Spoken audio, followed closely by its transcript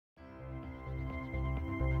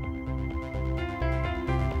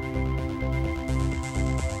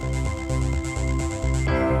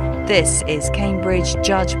This is Cambridge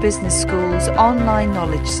Judge Business School's online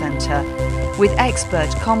knowledge centre, with expert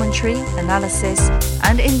commentary, analysis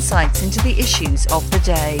and insights into the issues of the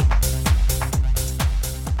day.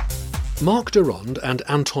 Mark Durand and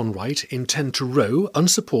Anton Wright intend to row,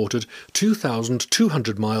 unsupported,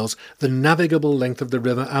 2,200 miles, the navigable length of the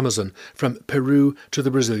river Amazon, from Peru to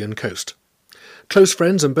the Brazilian coast. Close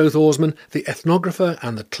friends and both oarsmen, the ethnographer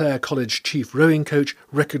and the Clare College chief rowing coach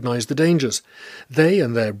recognise the dangers. They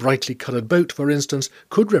and their brightly coloured boat, for instance,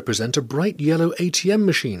 could represent a bright yellow ATM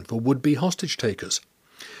machine for would-be hostage takers.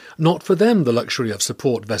 Not for them the luxury of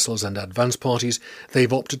support vessels and advance parties.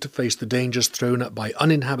 They've opted to face the dangers thrown up by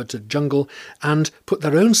uninhabited jungle and put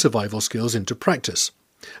their own survival skills into practice.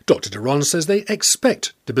 Dr. Durand says they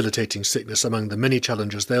expect debilitating sickness among the many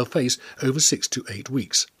challenges they'll face over 6 to 8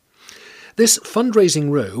 weeks. This fundraising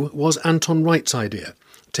row was Anton Wright's idea.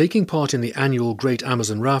 Taking part in the annual Great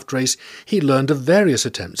Amazon Raft Race, he learned of various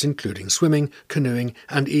attempts, including swimming, canoeing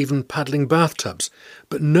and even paddling bathtubs,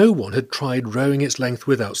 but no one had tried rowing its length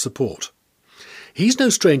without support. He's no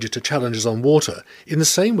stranger to challenges on water, in the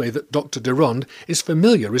same way that Dr. Durand is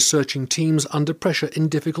familiar researching teams under pressure in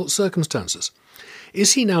difficult circumstances.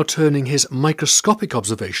 Is he now turning his microscopic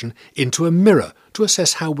observation into a mirror to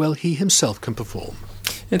assess how well he himself can perform?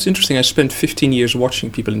 It's interesting. I spent 15 years watching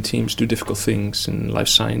people in teams do difficult things in life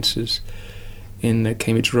sciences, in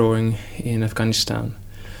Cambridge rowing, in Afghanistan.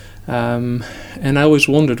 And I always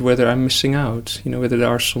wondered whether I'm missing out, whether there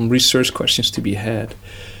are some research questions to be had,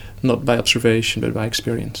 not by observation, but by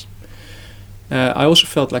experience. I also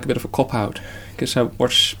felt like a bit of a cop-out, because I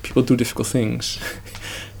watched people do difficult things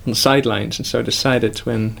on the sidelines, and so I decided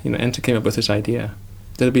when Anton came up with this idea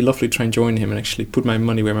that it'd be lovely to try and join him and actually put my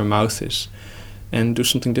money where my mouth is and do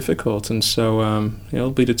something difficult. And so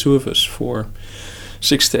it'll be the two of us for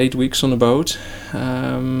 6 to 8 weeks on a boat.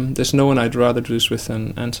 There's no one I'd rather do this with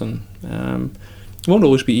than Anton. It won't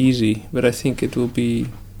always be easy, but I think it will be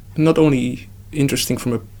not only interesting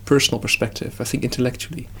from a personal perspective, I think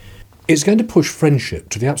intellectually. It's going to push friendship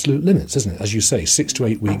to the absolute limits, isn't it? As you say, 6 to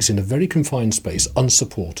 8 weeks in a very confined space,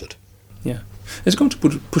 unsupported. Yeah. It's going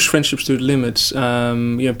to push friendships to the limits.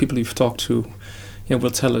 People you've talked to will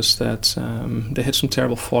tell us that they had some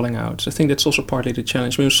terrible falling outs. I think that's also partly the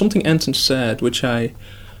challenge. Something Anton said, which I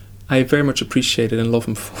very much appreciated and love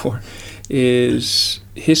him for, is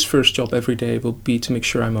his first job every day will be to make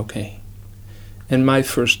sure I'm okay. And my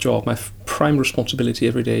first job, my prime responsibility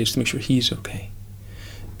every day is to make sure he's okay.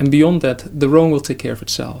 And beyond that, the rowing will take care of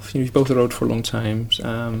itself. We've both rowed for a long time.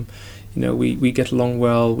 We get along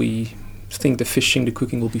well. We think the fishing, the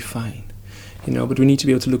cooking will be fine. But we need to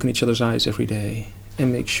be able to look in each other's eyes every day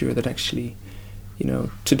and make sure that actually,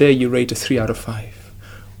 today you rate a 3 out of 5,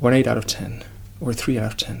 or an 8 out of 10, or a 3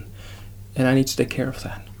 out of 10, and I need to take care of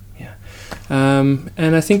that. Yeah,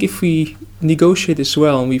 and I think if we negotiate this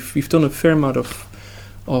well, and we've done a fair amount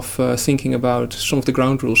of thinking about some of the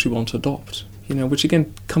ground rules we want to adopt, which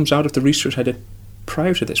again comes out of the research I did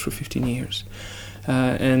prior to this for 15 years,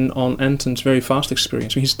 and on Anton's very vast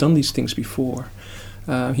experience. He's done these things before.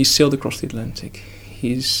 He's sailed across the Atlantic.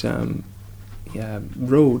 He's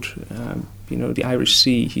rowed, the Irish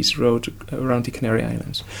Sea. He's rowed around the Canary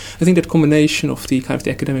Islands. I think that combination of the kind of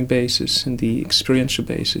the academic basis and the experiential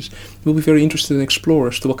basis will be very interested in explore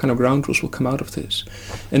as to what kind of ground rules will come out of this,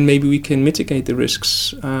 and maybe we can mitigate the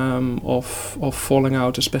risks of falling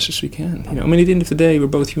out as best as we can. At the end of the day, we're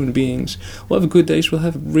both human beings. We'll have good days. We'll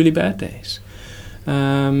have really bad days.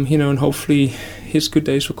 And hopefully his good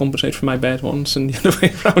days will compensate for my bad ones, and the other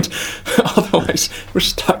way around. Otherwise, we're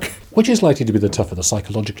stuck. Which is likely to be the tougher, the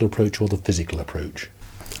psychological approach or the physical approach?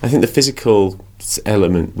 I think the physical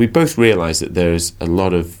element, we both realise that there's a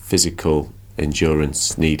lot of physical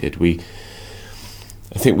endurance needed.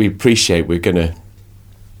 I think we appreciate we're going to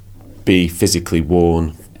be physically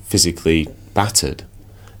worn, physically battered.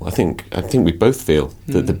 I think we both feel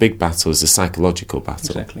that the big battle is a psychological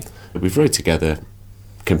battle. Exactly. We've rowed together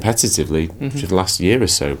competitively for the last year or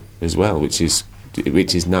so as well, which is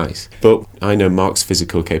nice. But I know Mark's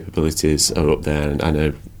physical capabilities are up there, and I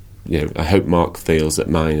know, I hope Mark feels that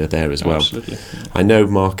mine are there as well. Absolutely. I know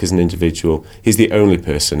Mark as an individual, he's the only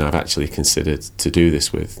person I've actually considered to do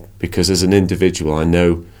this with, because as an individual I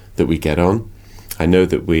know that we get on. I know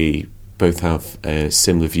that we both have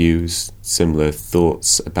similar views, similar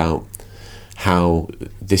thoughts about how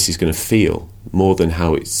this is going to feel, more than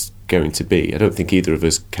how it's going to be. I don't think either of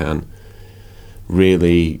us can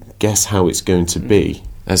really guess how it's going to be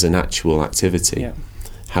as an actual activity. Yeah.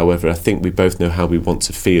 However, I think we both know how we want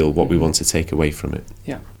to feel, what we want to take away from it.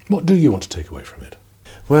 Yeah. What do you want to take away from it?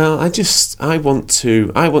 Well, I want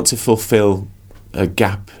to fulfil a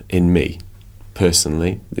gap in me.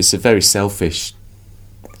 personally. It's a very selfish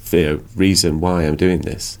reason why I'm doing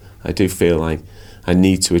this. I do feel like I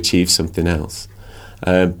need to achieve something else.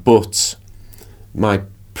 But my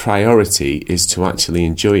priority is to actually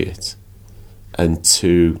enjoy it and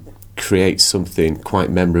to create something quite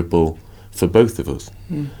memorable for both of us.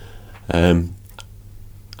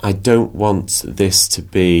 I don't want this to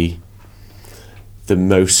be the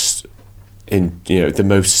most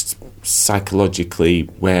psychologically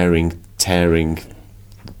wearing, tearing,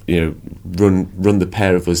 run the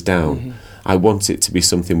pair of us down. Mm-hmm. I want it to be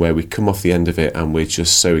something where we come off the end of it and we're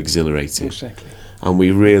just so exhilarated. Exactly. And we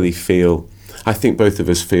really feel, I think both of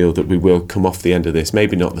us feel that we will come off the end of this,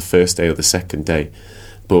 maybe not the first day or the second day,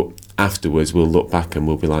 but afterwards we'll look back and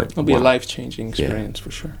we'll be like, it'll be a life-changing experience for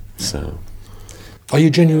sure. So, are you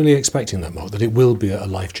genuinely expecting that, Mark, that it will be a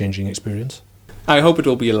life-changing experience? I hope it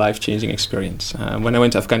will be a life-changing experience. When I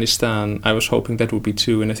went to Afghanistan, I was hoping that would be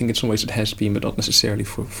too, and I think in some ways it has been, but not necessarily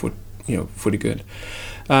for the good.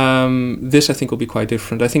 This, I think, will be quite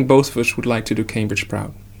different. I think both of us would like to do Cambridge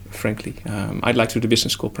proud, frankly. I'd like to do the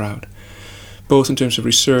business school proud, both in terms of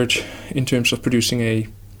research, in terms of producing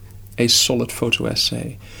a solid photo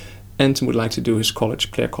essay. Anton would like to do his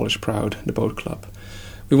college, Clare College proud, the boat club.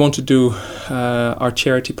 We want to do our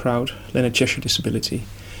charity proud, Leonard Cheshire Disability,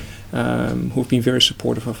 who've been very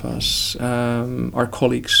supportive of us, our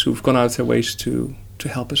colleagues who've gone out their ways to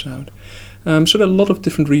help us out. So there are a lot of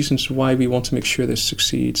different reasons why we want to make sure this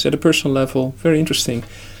succeeds. At a personal level, very interesting,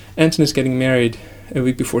 Anton is getting married a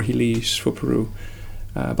week before he leaves for Peru.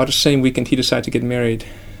 About the same weekend he decided to get married,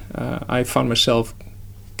 I found myself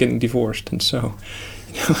getting divorced. And so,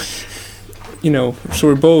 so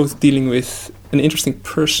we're both dealing with an interesting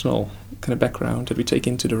personal kind of background that we take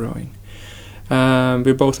into the rowing.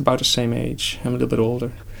 We're both about the same age. I'm a little bit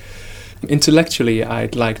older. Intellectually,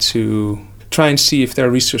 I'd like to try and see if there are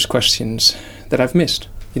research questions that I've missed.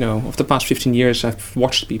 Of the past 15 years, I've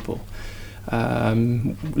watched people,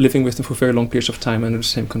 living with them for very long periods of time under the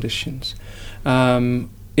same conditions.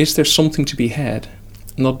 Is there something to be had,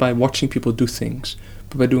 not by watching people do things,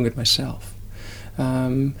 but by doing it myself?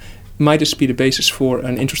 Might this be the basis for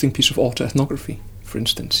an interesting piece of autoethnography, for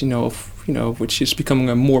instance, which is becoming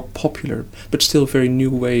a more popular but still very new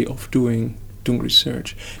way of doing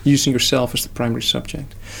research, using yourself as the primary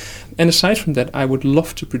subject. And aside from that, I would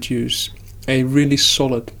love to produce a really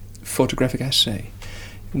solid photographic essay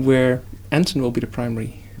where Anton will be the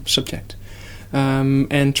primary subject,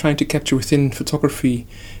 and trying to capture within photography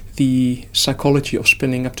the psychology of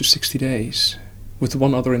spending up to 60 days with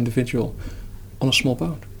one other individual on a small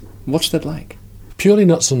boat. What's that like? Purely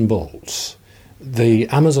nuts and bolts. The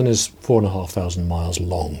Amazon is 4,500 miles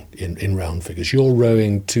long in round figures. You're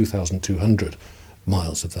rowing 2,200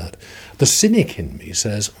 miles of that. The cynic in me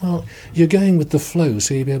says, well, you're going with the flow,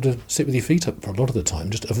 so you'll be able to sit with your feet up for a lot of the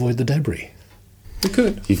time, just avoid the debris. We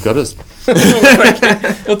could. You've got us.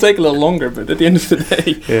 It'll take a little longer, but at the end of the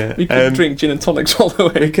day, we could drink gin and tonics all the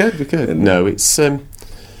way. We could. No, it's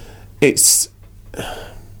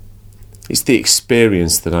the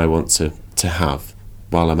experience that I want to have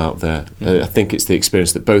while I'm out there. I think it's the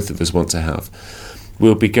experience that both of us want to have.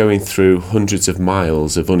 We'll be going through hundreds of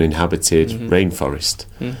miles of uninhabited rainforest.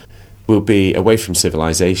 We'll be away from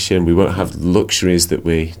civilization. We won't have luxuries that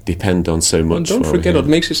we depend on so much. Well, don't forget what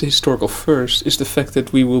makes this a historical first is the fact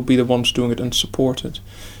that we will be the ones doing it unsupported.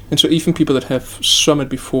 And so even people that have swum it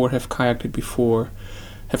before, have kayaked it before,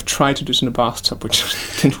 have tried to do this in a bathtub, which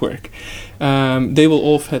didn't work. They will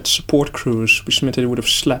all have had support crews, which meant that they would have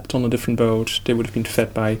slept on a different boat, they would have been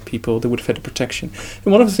fed by people, they would have had the protection.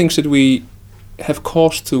 And one of the things that we have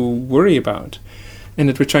cause to worry about, and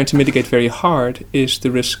that we're trying to mitigate very hard, is the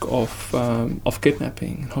risk of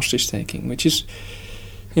kidnapping and hostage taking, which is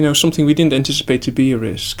something we didn't anticipate to be a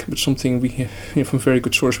risk, but something we from very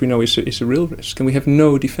good source we know is a real risk, and we have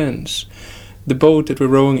no defense. The boat that we're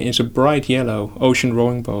rowing is a bright yellow ocean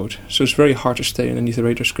rowing boat, so it's very hard to stay underneath the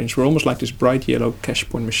radar screens. We're almost like this bright yellow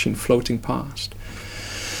cash-borne machine floating past.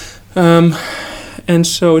 And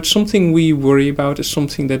so it's something we worry about. It's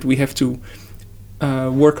something that we have to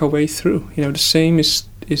work our way through. The same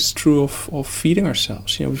is true of feeding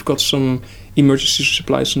ourselves. We've got some emergency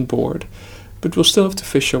supplies on board, but we'll still have to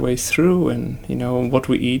fish our way through, and what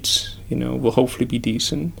we eat, will hopefully be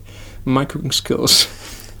decent. My cooking skills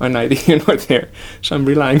are neither here nor there, so I'm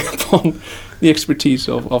relying upon the expertise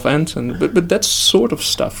of Anton. But that sort of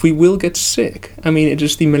stuff, we will get sick. I mean, it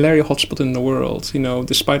is the malaria hotspot in the world.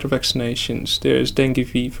 Despite our vaccinations, there's dengue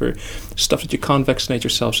fever, stuff that you can't vaccinate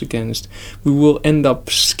yourselves against. We will end up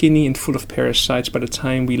skinny and full of parasites by the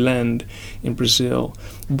time we land in Brazil.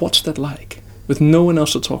 What's that like? With no one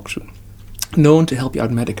else to talk to, no one to help you out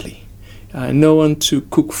medically. no one to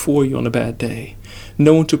cook for you on a bad day,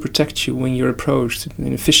 no one to protect you when you're approached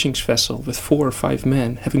in a fishing vessel with 4 or 5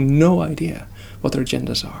 men having no idea what their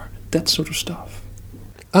agendas are. That sort of stuff.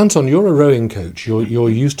 Anton, you're a rowing coach. You're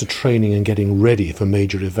used to training and getting ready for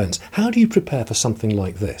major events. How do you prepare for something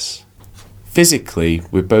like this? Physically,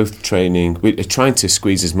 we're both training. We're trying to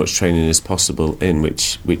squeeze as much training as possible in,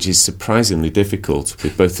 which is surprisingly difficult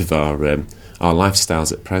with both of our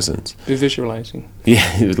lifestyles at present. We're visualizing.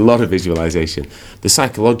 Yeah, there's a lot of visualization. The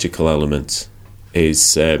psychological element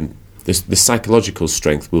is the psychological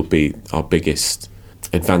strength will be our biggest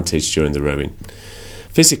advantage during the rowing.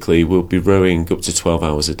 Physically, we'll be rowing up to 12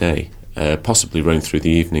 hours a day, possibly rowing through the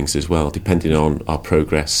evenings as well, depending on our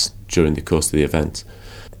progress during the course of the event.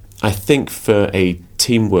 I think for a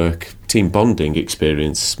team bonding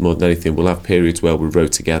experience, more than anything, we'll have periods where we'll row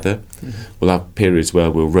together. Mm-hmm. We'll have periods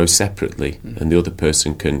where we'll row separately, and the other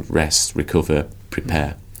person can rest, recover,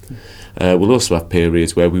 prepare. We'll also have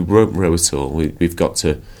periods where we won't row at all. We've got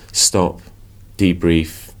to stop,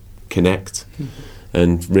 debrief, connect,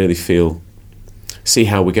 and really see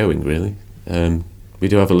how we're going, really. We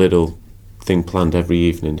do have a little thing planned every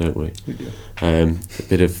evening, don't we? We do. A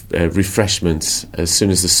bit of refreshment. As soon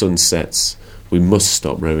as the sun sets, we must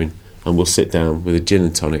stop rowing, and we'll sit down with a gin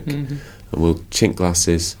and tonic, and we'll chink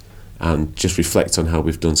glasses and just reflect on how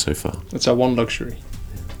we've done so far. That's our one luxury.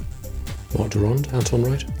 Mark Durand, Anton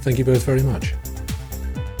Wright, thank you both very much.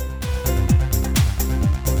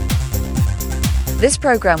 This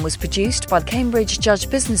programme was produced by the Cambridge Judge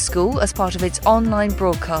Business School as part of its online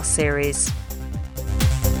broadcast series.